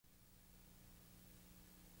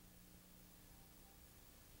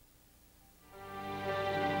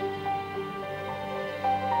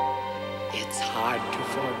It's hard to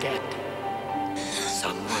forget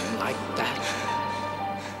someone like that.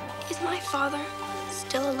 Is my father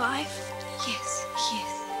still alive? Yes, he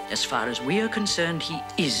is. As far as we are concerned, he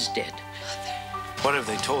is dead. What have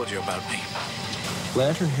they told you about me?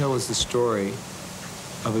 Lantern Hill is the story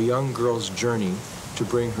of a young girl's journey to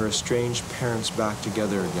bring her estranged parents back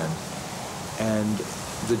together again. And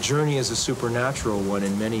the journey is a supernatural one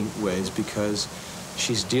in many ways because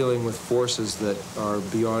she's dealing with forces that are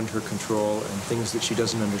beyond her control and things that she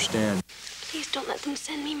doesn't understand. Please don't let them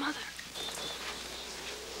send me, Mother.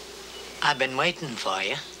 I've been waiting for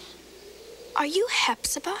you. Are you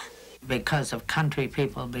Hepzibah? Because of country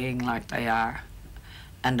people being like they are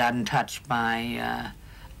and untouched by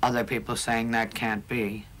other people saying that can't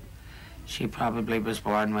be. She probably was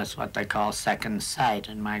born with what they call second sight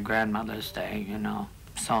in my grandmother's day, you know.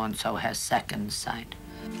 So-and-so has second sight.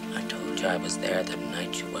 I told you I was there the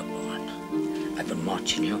night you were born. I've been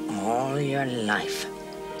watching you all your life.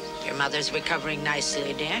 Your mother's recovering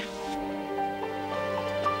nicely, dear.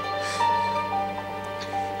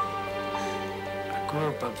 A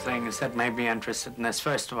group of things that made me interested in this.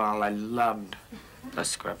 First of all, I loved the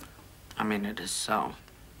script. I mean, it is so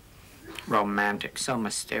romantic, so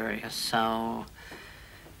mysterious, so,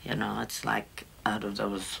 you know, it's like out of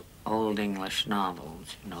those old English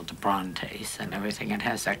novels, you know, the Brontes and everything. It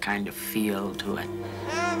has that kind of feel to it.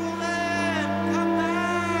 Evelyn, come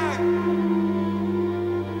back!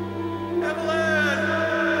 Evelyn!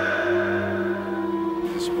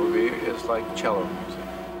 This movie is like cello music.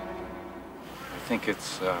 I think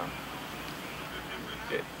it's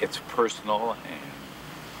personal, and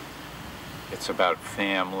it's about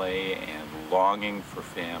family and longing for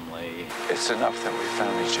family. It's enough that we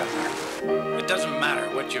found each other. It doesn't matter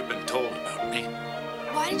what you've been told about me.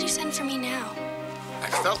 Why did you send for me now? I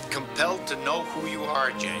felt compelled to know who you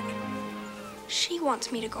are, Jane. She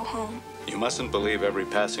wants me to go home. You mustn't believe every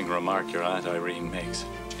passing remark your Aunt Irene makes.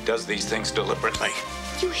 She does these things deliberately.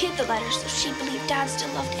 You hid the letters so she believed Dad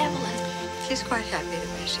still loved Evelyn. She's quite happy the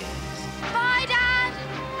way she is. Bye, Dad!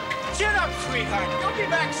 Get up, sweetheart. You'll be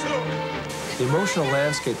back soon. The emotional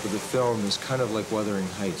landscape of the film is kind of like Wuthering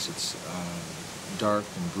Heights. It's dark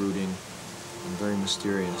and brooding and very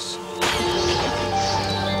mysterious.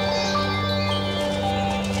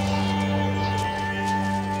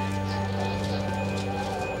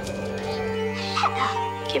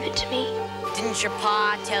 Give it to me. Didn't your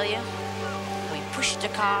pa tell you? We pushed a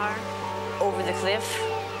car over the cliff.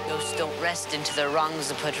 Ghosts don't rest until their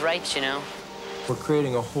wrongs are put right, you know. We're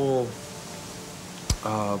creating a whole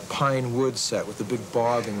pine wood set with a big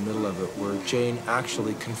bog in the middle of it where Jane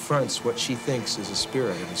actually confronts what she thinks is a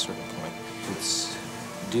spirit at a certain point. It's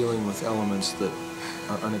dealing with elements that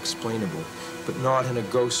are unexplainable, but not in a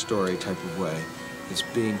ghost story type of way. It's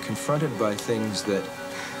being confronted by things that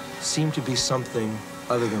seem to be something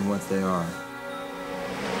other than what they are.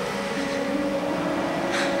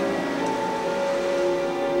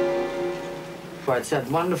 Well, it's that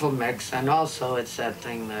wonderful mix, and also it's that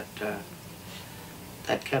thing that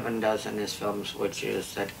that Kevin does in his films, which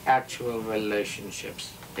is that actual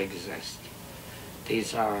relationships exist.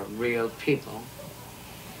 These are real people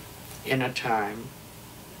in a time,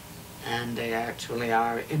 and they actually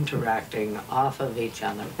are interacting off of each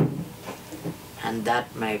other, and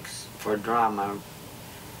that makes for drama.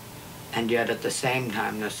 And yet at the same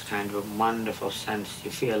time, this kind of a wonderful sense,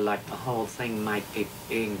 you feel like the whole thing might be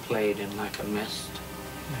being played in like a mist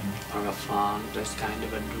or a fog. There's kind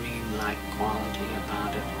of a dreamlike quality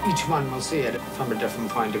about it. Each one will see it from a different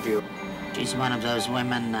point of view. She's one of those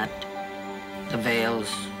women that the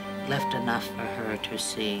veil's left enough for her to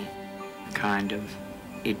see a kind of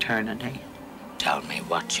eternity. Tell me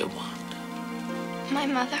what you want. My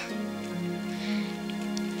mother.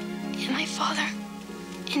 And my father.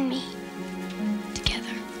 And me.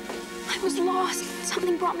 Together. I was lost.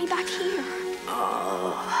 Something brought me back here.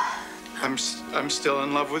 Oh. I'm still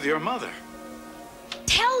in love with your mother.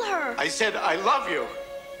 Tell her! I said I love you.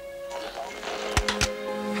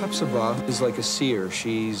 Hepzibah is like a seer.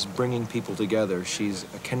 She's bringing people together. She's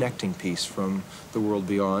a connecting piece from the world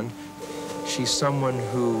beyond. She's someone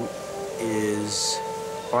who is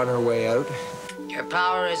on her way out. Your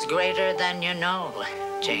power is greater than you know,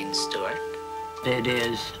 Jane Stewart. It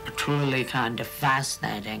is a truly kind of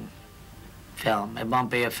fascinating film. It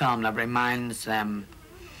won't be a film that reminds them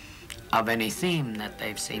of any theme that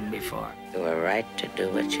they've seen before. You were right to do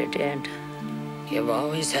what you did. You've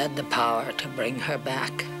always had the power to bring her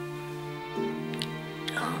back.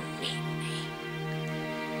 Don't need me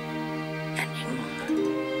anymore.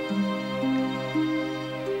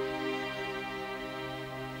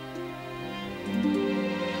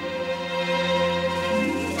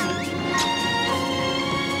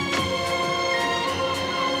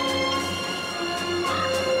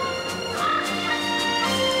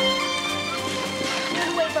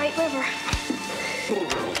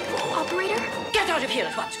 here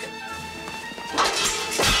at once. Go.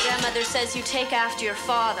 Grandmother says you take after your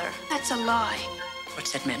father. That's a lie.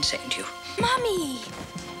 What's that man saying to you? Mommy!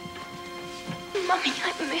 Mommy,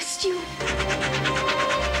 I missed you.